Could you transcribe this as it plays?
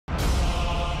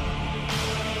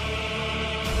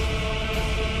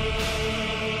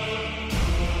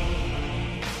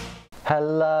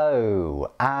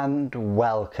Hello and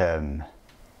welcome.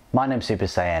 My name's Super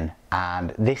Saiyan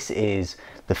and this is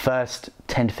the first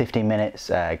 10 to 15 minutes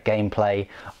gameplay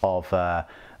of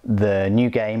the new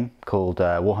game called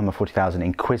Warhammer 40,000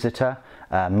 Inquisitor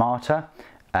Martyr.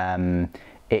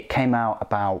 It came out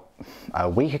about a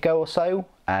week ago or so,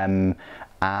 and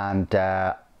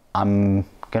I'm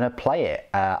gonna play it.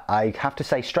 I have to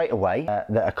say straight away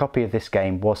that a copy of this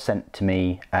game was sent to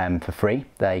me for free.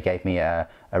 They gave me a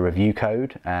review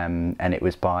code, and it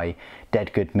was by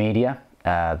Dead Good Media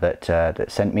that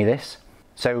sent me this.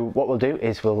 So what we'll do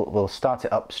is we'll start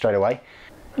it up straight away.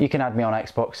 You can add me on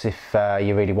Xbox if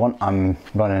you really want. I'm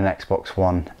running an Xbox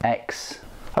One X.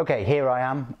 Okay, here I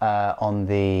am on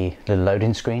the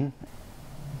loading screen.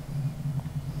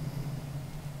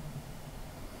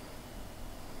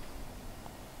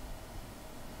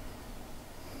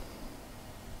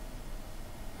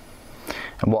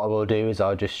 And what I will do is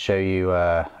I'll just show you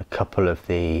a couple of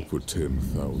the... For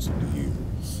 10,000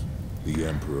 years, the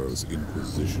Emperor's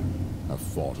Inquisition have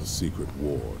fought a secret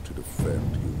war to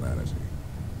defend humanity.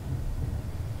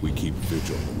 We keep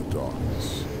vigil in the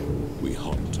darkness. We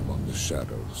hunt among the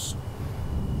shadows.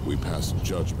 We pass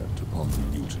judgment upon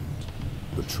the mutant,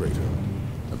 the traitor,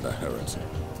 and the heretic.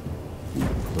 We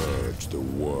purge the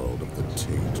world of the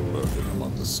taint lurking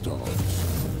among the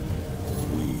stars.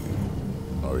 We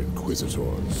are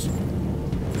Inquisitors.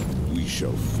 We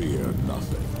shall fear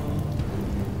nothing.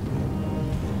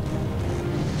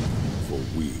 For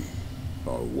we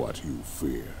are what you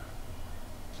fear.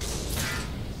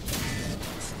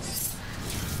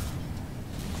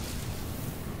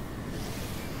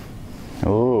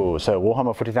 Oh, so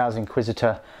Warhammer 40,000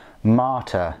 Inquisitor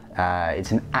Martyr.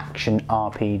 It's an action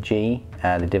RPG.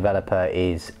 The developer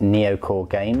is Neocore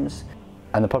Games.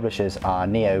 And the publishers are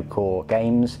Neocore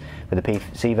Games for the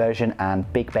PC version and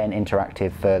Big Ben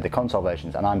Interactive for the console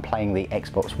versions. And I'm playing the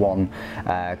Xbox One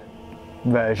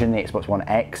version, the Xbox One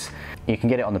X. You can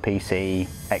get it on the PC,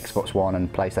 Xbox One and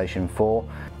PlayStation 4.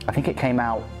 I think it came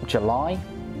out July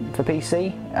for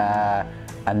PC,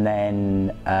 and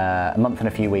then a month and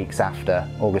a few weeks after,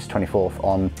 August 24th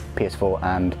on PS4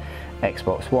 and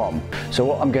Xbox One. So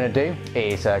what I'm going to do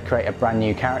is create a brand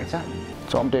new character.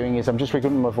 So what I'm doing is I'm just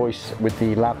recording my voice with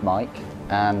the lav mic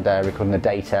and recording the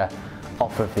data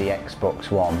off of the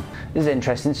Xbox One. This is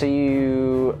interesting. So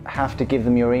you have to give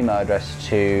them your email address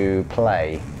to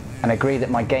play, and agree that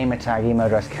my gamertag email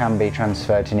address can be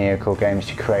transferred to Neocore Games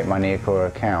to create my Neocore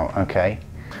account. Okay.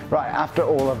 Right, after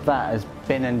all of that has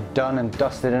been and done and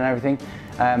dusted and everything,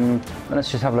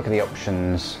 let's just have a look at the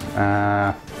options.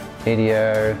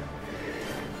 Video,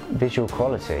 visual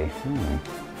quality.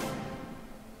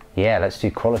 Yeah, let's do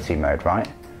quality mode, right?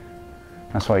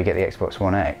 That's why you get the Xbox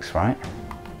One X, right?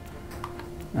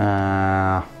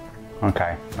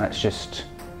 Okay, let's just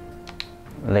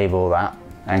leave all that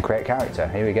and create character.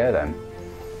 Here we go then.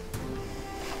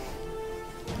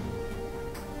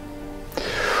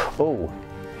 Oh,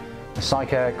 a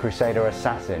Psycho, Crusader,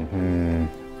 Assassin.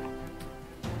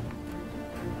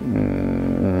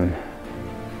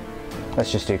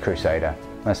 Let's just do Crusader.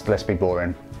 Let's be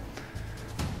boring.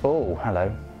 Oh,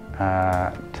 hello.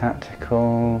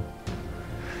 Tactical,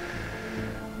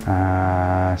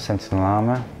 Sentinel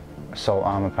armor, assault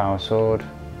armor, power sword,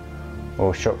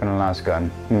 or shotgun and las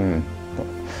gun.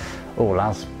 Oh,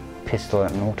 las pistol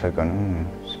and auto gun.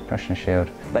 Suppression shield.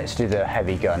 Let's do the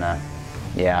heavy gunner.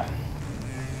 Yeah.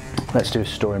 Let's do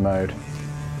story mode.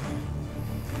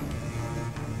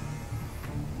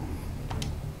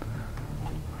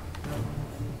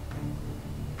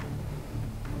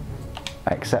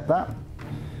 Accept that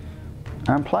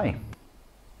and play.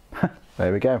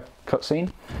 There we go,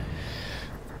 cutscene.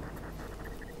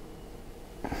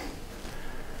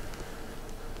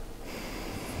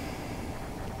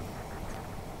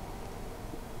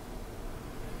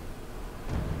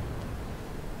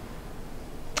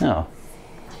 Oh,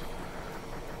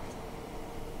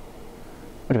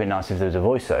 would have been nice if there was a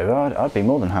voiceover. I'd be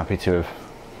more than happy to have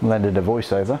lended a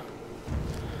voiceover.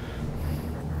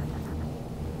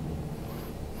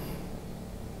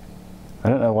 I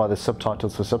don't know why there's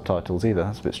subtitles for subtitles either,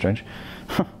 that's a bit strange.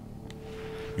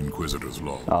 Inquisitor's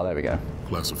log. Oh, there we go.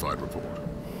 Classified report.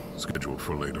 Scheduled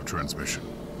for later transmission.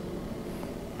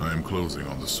 I am closing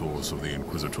on the source of the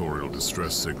inquisitorial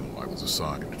distress signal I was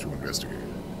assigned to investigate.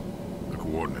 The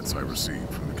coordinates I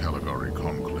received from the Caligari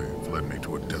Conclave led me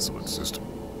to a desolate system.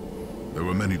 There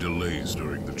were many delays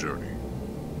during the journey.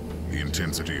 The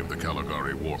intensity of the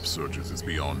Caligari warp surges is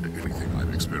beyond anything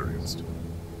I've experienced.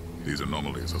 These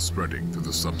anomalies are spreading through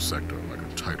the subsector like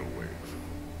a tidal wave.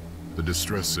 The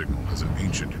distress signal has an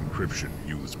ancient encryption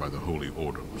used by the Holy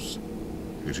Orders.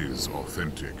 It is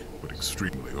authentic, but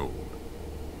extremely old.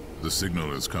 The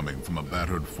signal is coming from a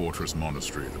battered fortress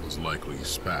monastery that was likely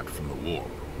spat from the warp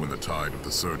when the tide of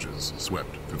the surges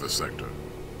swept through the sector.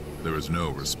 There is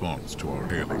no response to our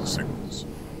hailing signals.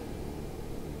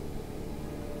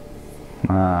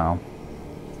 Wow.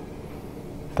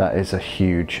 That is a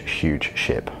huge, huge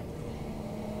ship.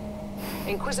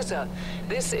 Inquisitor,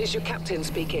 this is your captain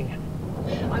speaking.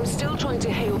 I'm still trying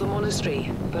to hail the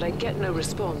monastery, but I get no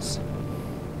response.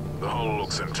 The hull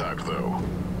looks intact, though.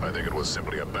 I think it was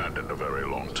simply abandoned a very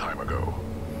long time ago.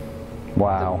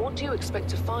 Wow. Then what do you expect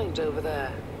to find over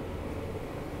there?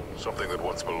 Something that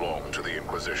once belonged to the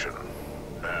Inquisition,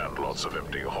 and lots of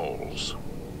empty holes.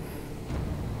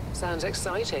 Sounds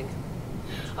exciting.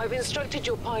 I've instructed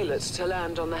your pilots to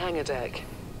land on the hangar deck.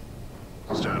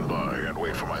 Stand by and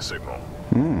wait for my signal.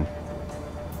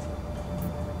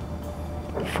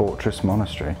 Fortress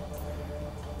Monastery.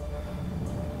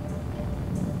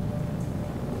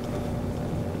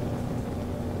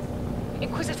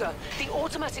 Inquisitor, the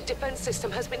automatic defense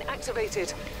system has been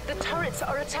activated. The turrets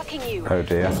are attacking you. Oh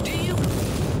dear. Do you...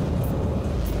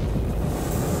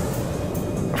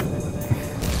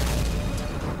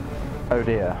 Oh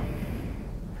dear.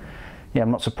 Yeah,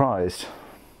 I'm not surprised.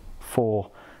 4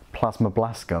 plasma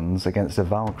blast guns against a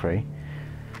Valkyrie.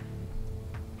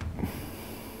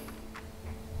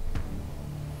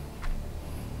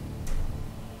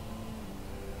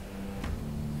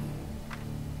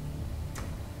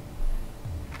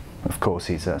 Of course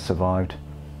he's survived.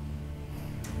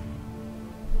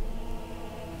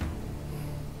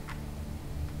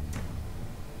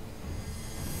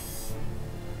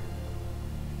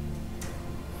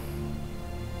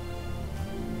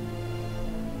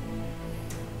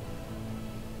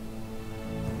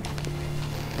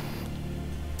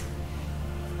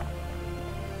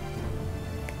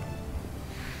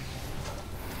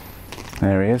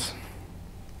 There he is.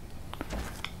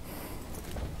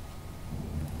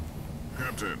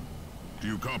 Captain, do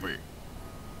you copy?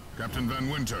 Captain Van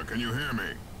Winter, can you hear me?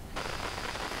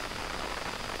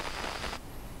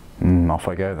 Off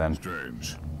I go then.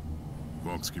 Strange.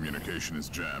 Vox communication is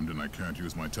jammed and I can't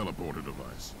use my teleporter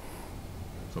device.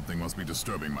 Something must be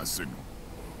disturbing my signal.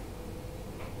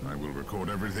 I will record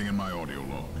everything in my audio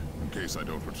log, in case I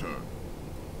don't return.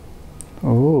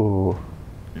 Ooh.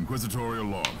 Inquisitorial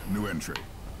log, new entry.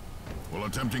 While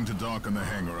attempting to dock in the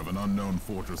hangar of an unknown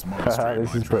fortress monastery,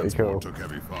 This my is pretty cool. transport took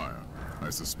heavy fire. I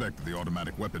suspect that the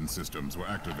automatic weapon systems were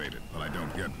activated, but I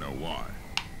don't yet know why.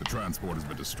 The transport has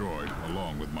been destroyed,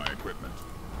 along with my equipment.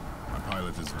 My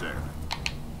pilot is dead.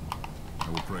 I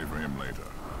will pray for him later.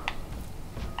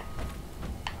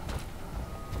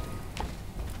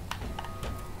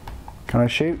 Can I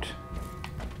shoot?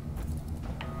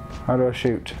 How do I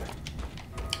shoot?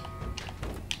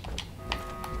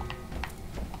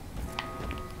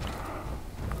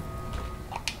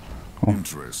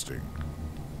 Interesting.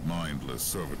 Mindless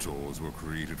servitors were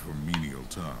created for menial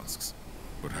tasks,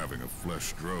 but having a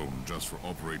flesh drone just for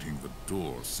operating the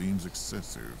door seems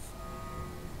excessive.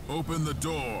 Open the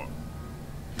door!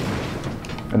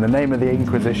 In the name of the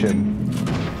Inquisition.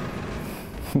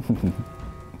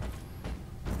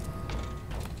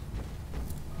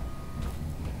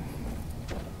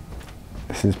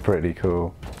 This is pretty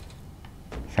cool.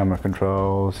 Camera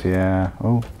controls, yeah.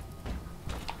 Oh.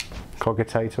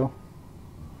 Cogitator.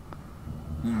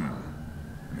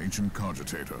 An ancient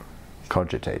cogitator.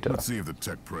 Cogitator. Let's see if the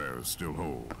tech prayers still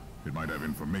hold. It might have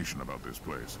information about this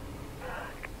place.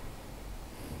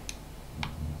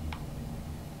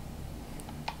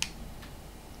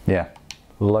 Yeah.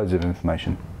 Loads of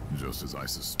information. Just as I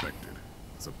suspected.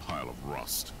 It's a pile of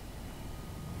rust.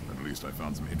 At least I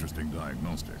found some interesting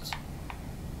diagnostics.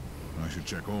 I should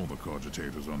check all the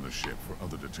cogitators on the ship for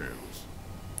other details.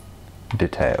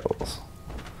 Details.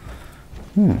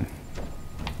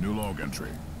 New log entry.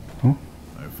 Oh.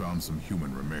 I have found some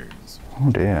human remains. Oh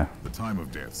dear. The time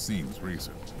of death seems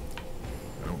recent.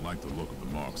 I don't like the look of the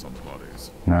marks on the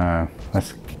bodies. No.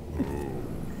 That's... Oh,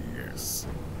 yes.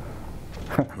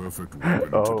 Perfect weapon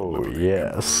Oh, to deliver the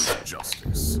yes. Emperor's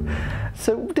justice.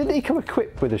 So, didn't he come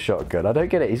equipped with a shotgun? I don't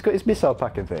get it. He's got his missile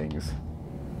pack and things.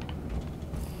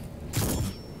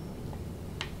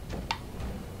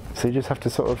 So you just have to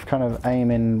sort of kind of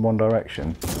aim in one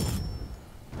direction.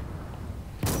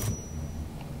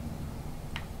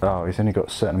 Oh, he's only got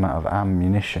a certain amount of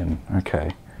ammunition.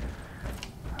 Okay.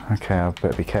 Okay, I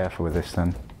better be careful with this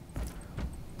then.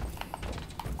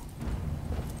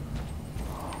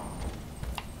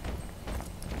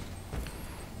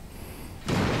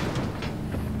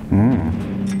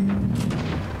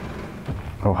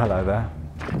 Oh, hello there.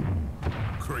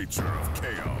 Creature of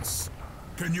chaos.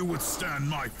 Can you withstand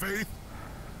my faith?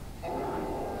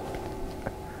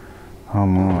 Oh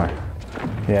my.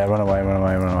 Yeah, run away, run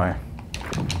away, run away.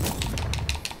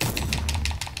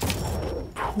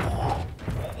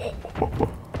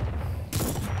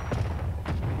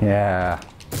 Yeah.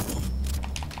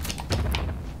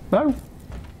 No.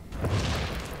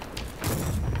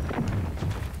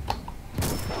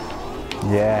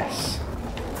 Yes.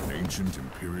 An ancient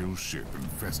Imperial ship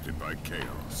infested by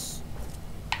chaos.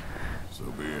 So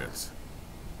be it.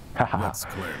 Let's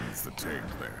cleanse the taint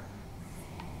then.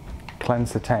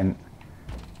 Cleanse the tent.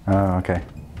 Oh, okay.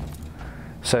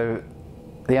 So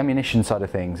the ammunition side of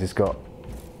things has got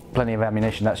plenty of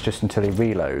ammunition. That's just until he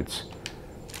reloads,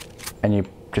 and you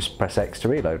just press X to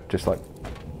reload, just like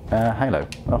Halo.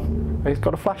 Oh, he's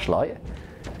got a flashlight.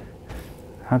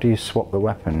 How do you swap the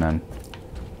weapon then?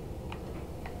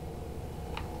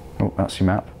 Oh, that's your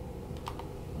map.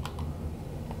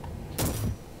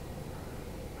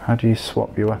 How do you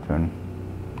swap your weapon?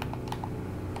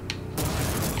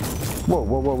 Whoa,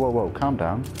 whoa, whoa, whoa, whoa, calm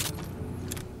down.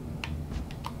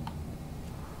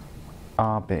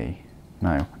 RB,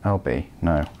 no. LB,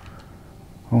 no.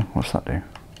 Oh, what's that do?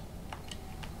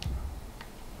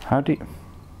 How do you...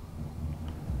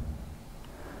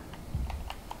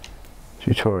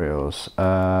 Tutorials,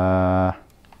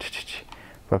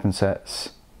 weapon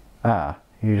sets. Ah,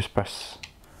 you just press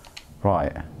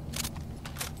right.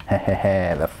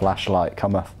 Hehehe, the flashlight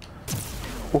cometh.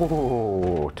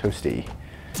 Oh, toasty.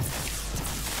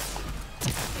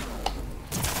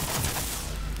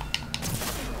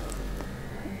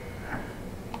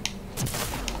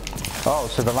 Oh,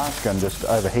 so the last gun just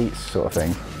overheats, sort of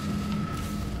thing.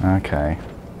 Okay.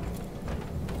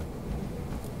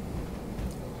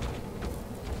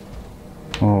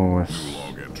 Oh, it's... New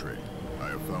log entry. I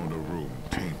have found a room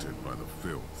tainted by the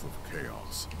filth of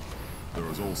chaos. There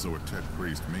is also a tech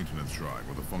priest maintenance shrine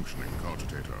with a functioning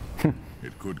cogitator.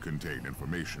 It could contain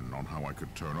information on how I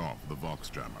could turn off the Vox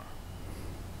jammer.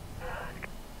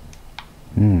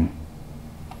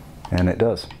 And it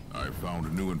does. I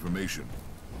found new information.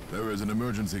 There is an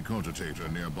emergency cogitator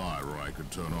nearby where I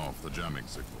could turn off the jamming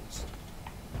signals.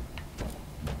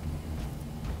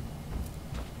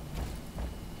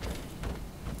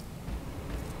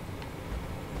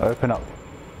 Open up,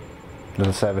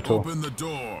 little servitor. Open the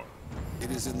door! It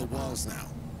is in the walls now.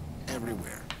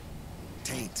 Everywhere.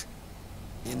 Taint.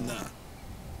 In the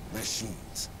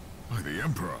machines. By the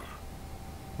Emperor!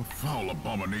 What foul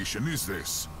abomination is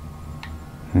this?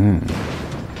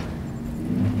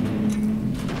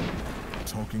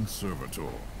 Talking servitor.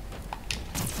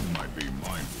 It might be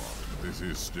mind-blocked, but this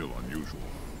is still unusual.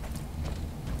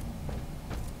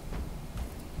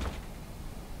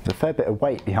 There's a fair bit of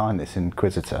weight behind this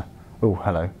Inquisitor. Oh,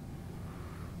 hello.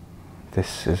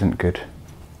 This isn't good.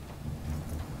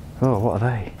 Oh, what are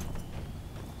they?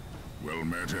 Well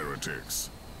met, heretics.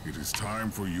 It is time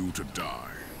for you to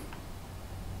die.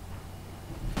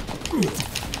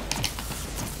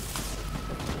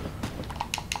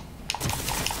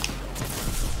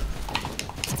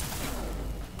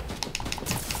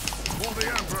 For the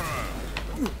Emperor!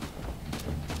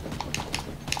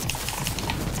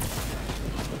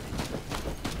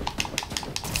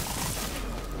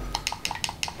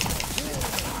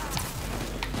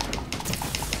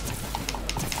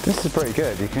 This is pretty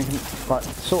good. You can like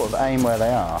sort of aim where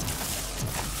they are.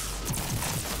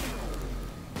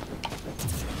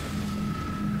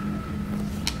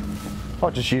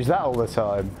 I'll just use that all the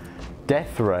time.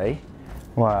 Death Ray.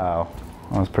 Wow,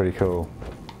 that was pretty cool.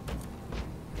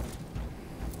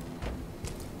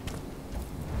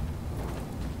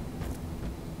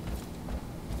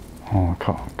 Oh,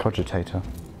 cogitator.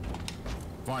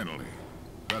 Finally,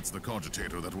 that's the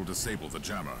cogitator that will disable the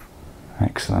jammer.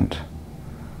 Excellent.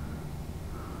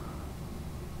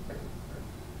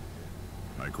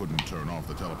 I couldn't turn off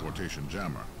the teleportation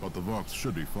jammer, but the Vox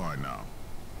should be fine now.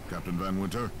 Captain Van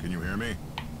Winter, can you hear me?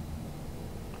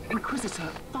 Inquisitor,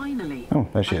 finally. Oh,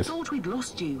 there she is. I thought we'd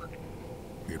lost you.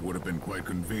 It would have been quite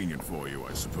convenient for you,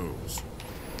 I suppose.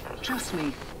 Trust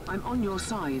me, I'm on your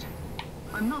side.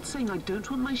 I'm not saying I don't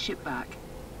want my ship back,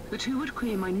 but who would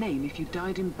clear my name if you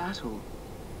died in battle?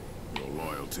 Your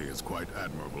loyalty is quite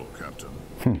admirable,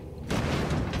 Captain.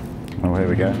 Oh, here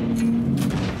we go.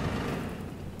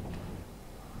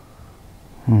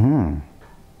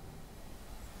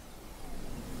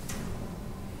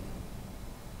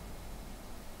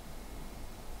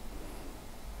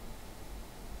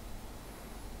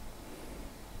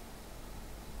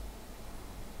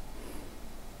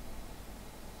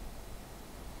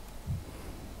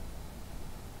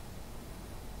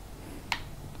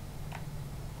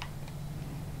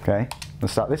 Okay,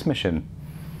 let's start this mission.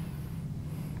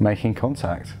 Making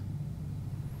contact.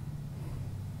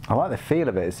 I like the feel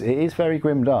of it. It is very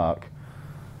grimdark.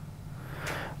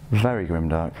 Very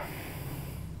grimdark.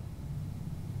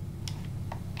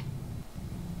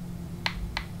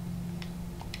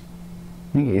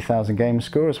 You get your 1000 game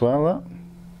score as well, that.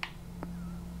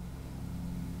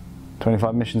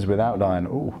 25 missions without dying.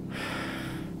 Ooh.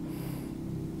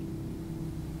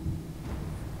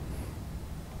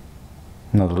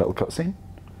 Another little cutscene.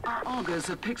 Our augurs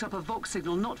have picked up a Vox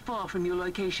signal not far from your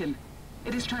location.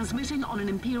 It is transmitting on an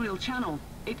Imperial channel.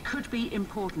 It could be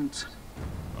important.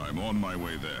 I'm on my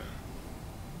way there.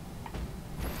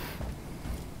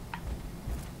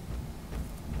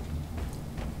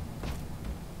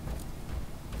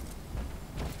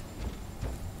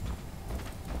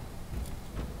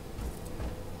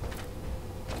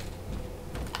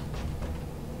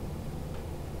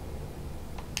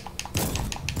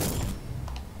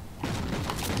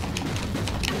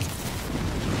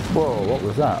 Whoa, what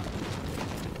was that?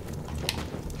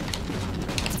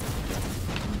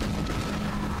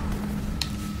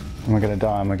 Am I gonna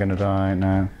die? Am I gonna die?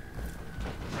 No.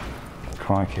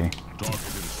 Crikey.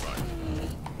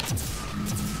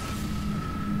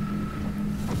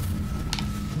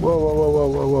 Whoa, whoa, whoa, whoa,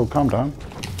 whoa, whoa, calm down.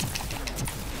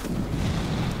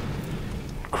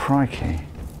 Crikey.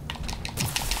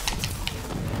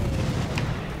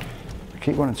 I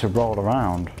keep wanting to roll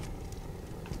around.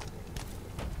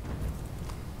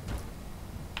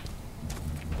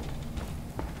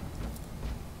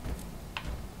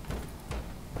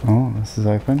 Oh, this is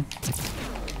open.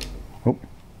 Oh.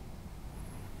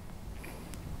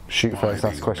 Shoot first,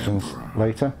 ask questions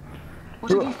later.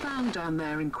 What have you found down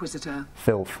there, Inquisitor?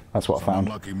 Filth, that's what I found.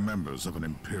 Unlucky members of an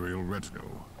Imperial retinue.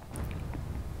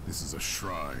 This is a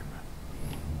shrine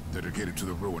dedicated to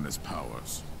the ruinous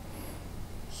powers.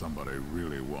 Somebody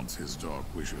really wants his dark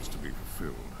wishes to be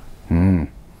fulfilled.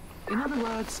 In other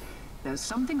words, there's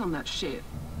something on that ship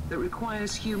that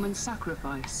requires human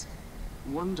sacrifice.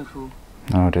 Wonderful.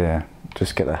 Oh dear,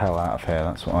 just get the hell out of here,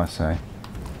 that's what I say.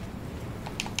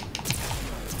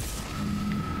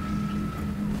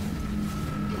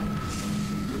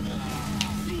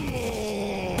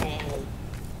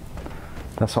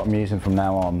 That's what I'm using from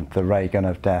now on, the ray gun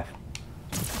of death.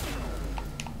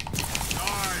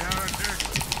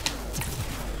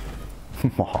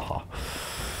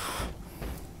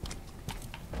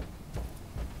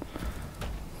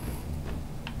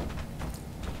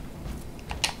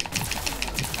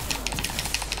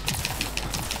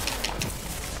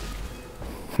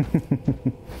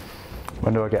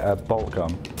 When do I get a bolt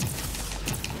gun?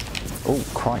 Oh,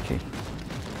 crikey.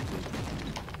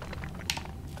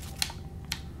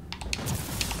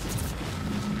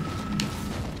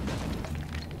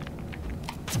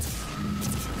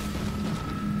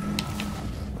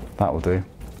 That will do.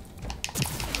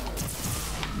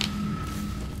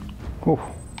 Ooh.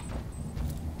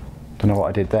 Don't know what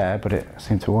I did there, but it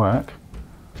seemed to work.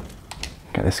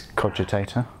 Get this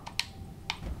cogitator.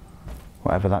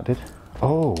 Whatever that did.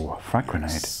 Oh, frag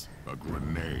grenade. Yes, a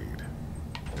grenade.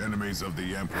 Enemies of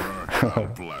the Emperor, I'll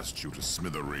blast you to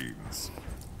smithereens.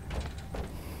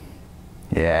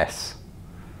 Yes.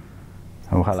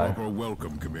 Oh, hello. Proper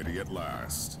welcome committee at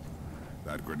last.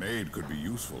 That grenade could be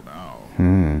useful now.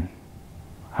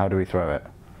 How do we throw it?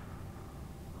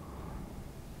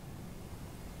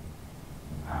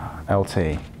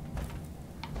 LT.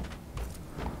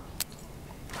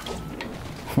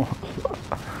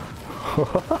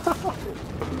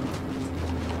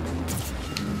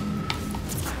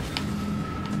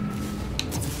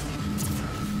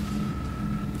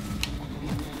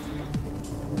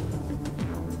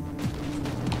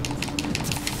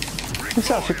 This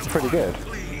is actually pretty good.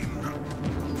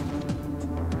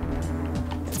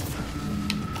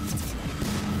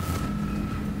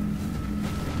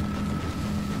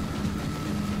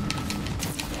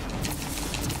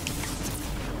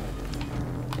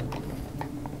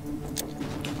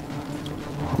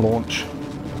 Launch.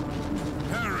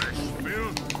 Perish,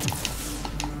 Bill.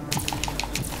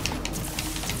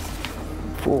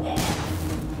 Oh.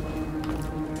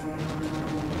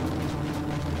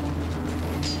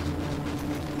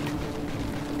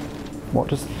 What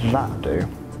does that do?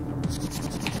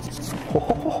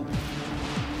 Oh.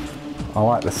 I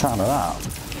like the sound of that.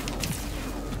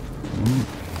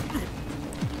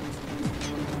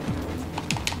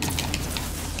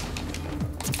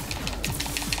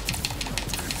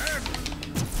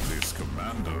 This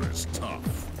commander is tough.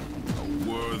 A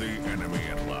worthy enemy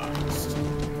at last.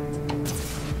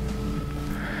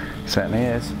 Certainly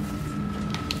is.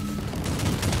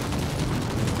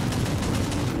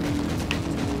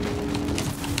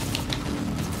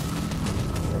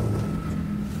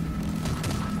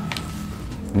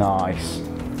 Nice.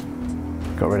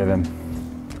 Got rid of him.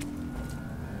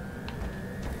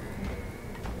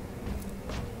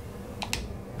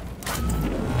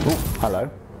 Oh, hello.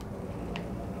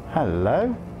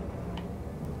 Hello.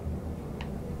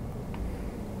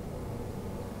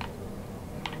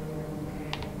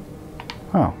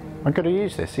 Oh, I've got to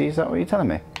use this. Is that what you're telling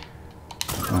me?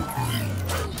 Oh.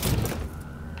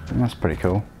 That's pretty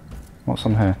cool. What's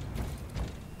on here?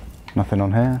 Nothing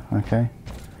on here? Okay.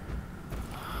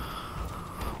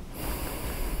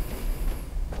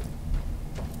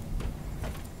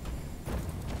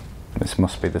 This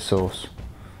must be the source.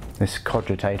 This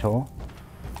cogitator.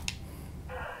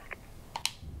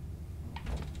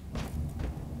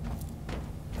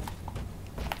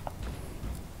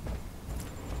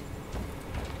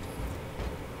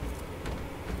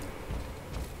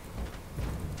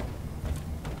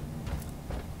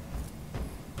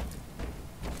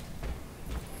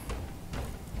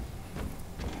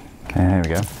 Okay, here we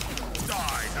go.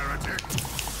 Die, heretic!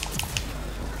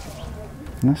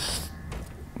 This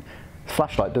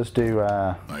flashlight does do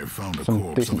I have found a some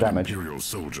corpse decent of an damage. Imperial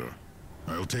soldier.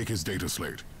 I'll take his data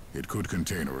slate. It could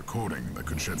contain a recording that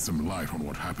could shed some light on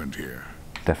what happened here.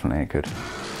 Definitely it could.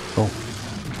 Oh.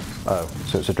 Oh,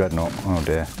 so it's a dreadnought. Oh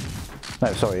dear.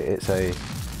 No, sorry, it's a...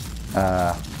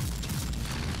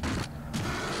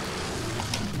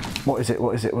 what is it?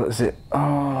 What is it? What is it?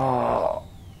 Oh...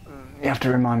 You have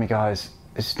to remind me, guys.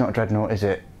 It's not a dreadnought, is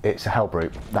it? It's a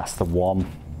Hellbrute. That's the one.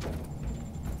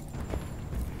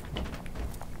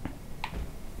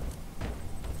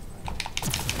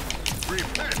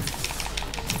 Repent!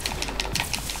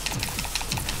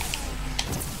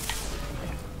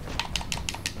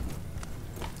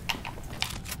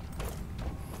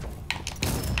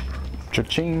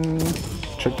 Cha-ching!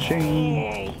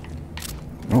 Cha-ching!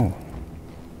 Oh.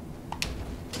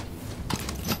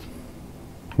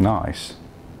 Nice.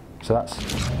 So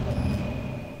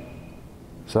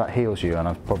that heals you, and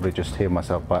I've probably just healed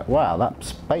myself by... Wow, that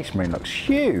Space Marine looks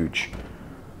huge!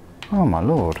 Oh my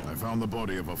lord. I found the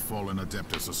body of a fallen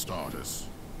Adeptus Astartes.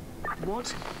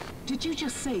 What? Did you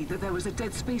just say that there was a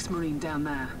dead Space Marine down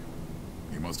there?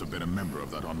 He must have been a member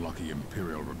of that unlucky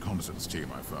Imperial reconnaissance team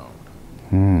I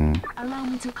found. Allow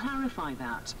me to clarify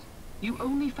that. You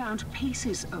only found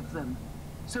pieces of them.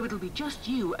 So it'll be just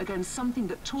you against something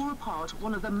that tore apart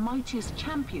one of the mightiest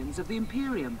champions of the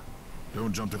Imperium.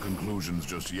 Don't jump to conclusions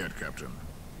just yet, Captain.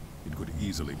 It could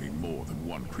easily be more than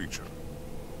one creature.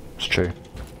 It's true.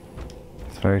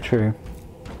 It's very true.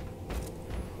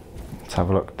 Let's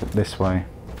have a look this way.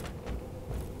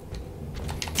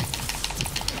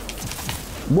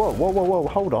 Whoa, whoa, whoa, whoa,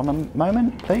 hold on a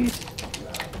moment, please.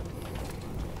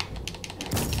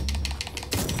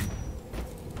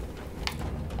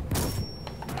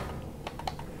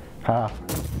 Ah.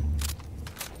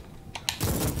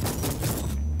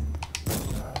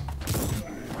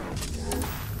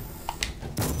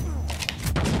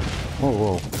 Whoa,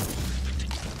 whoa.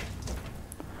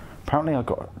 Apparently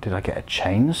did I get a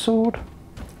chainsword?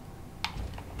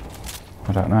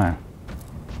 I don't know.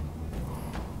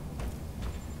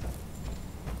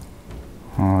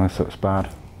 Oh, this looks bad.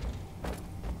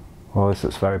 Oh, this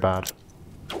looks very bad.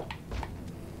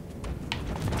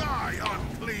 Die,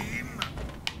 unclean!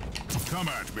 Come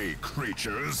at me,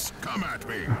 creatures! Come at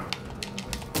me!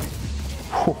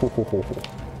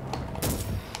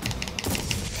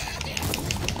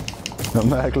 The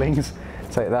Merglings,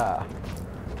 take that.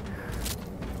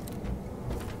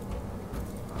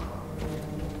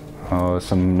 Oh,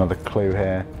 there's another clue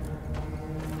here.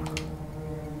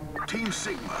 Team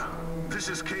Sigma, this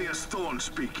is Chaos Thorn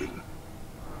speaking.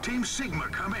 Team Sigma,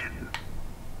 come in.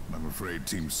 I'm afraid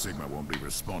Team Sigma won't be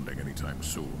responding anytime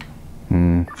soon.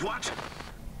 What?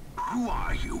 Who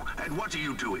are you, and what are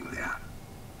you doing there?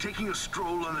 Taking a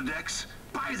stroll on the decks?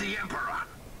 By the Emperor!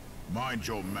 Mind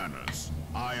your manners.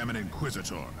 I am an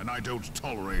Inquisitor, and I don't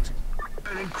tolerate...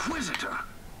 An Inquisitor?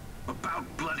 About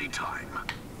bloody time.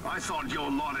 I thought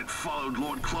your lot had followed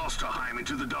Lord Klosterheim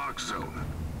into the Dark Zone.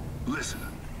 Listen,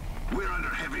 we're under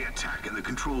heavy attack in the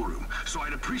control room, so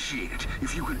I'd appreciate it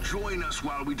if you could join us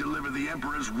while we deliver the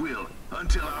Emperor's will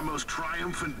until our most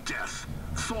triumphant death.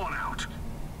 Thorn out.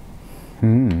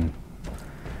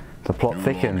 The plot New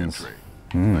thickens. log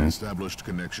entry. I established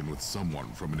connection with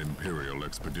someone from an Imperial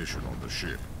expedition on the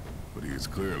ship, but he is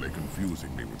clearly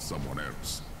confusing me with someone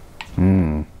else.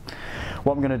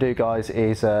 What I'm going to do, guys,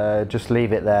 is just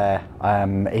leave it there.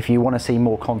 If you want to see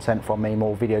more content from me,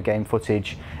 more video game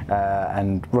footage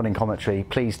and running commentary,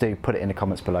 please do put it in the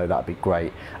comments below. That'd be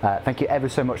great. Thank you ever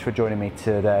so much for joining me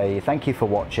today. Thank you for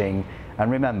watching, and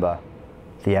remember,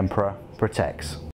 the Emperor protects.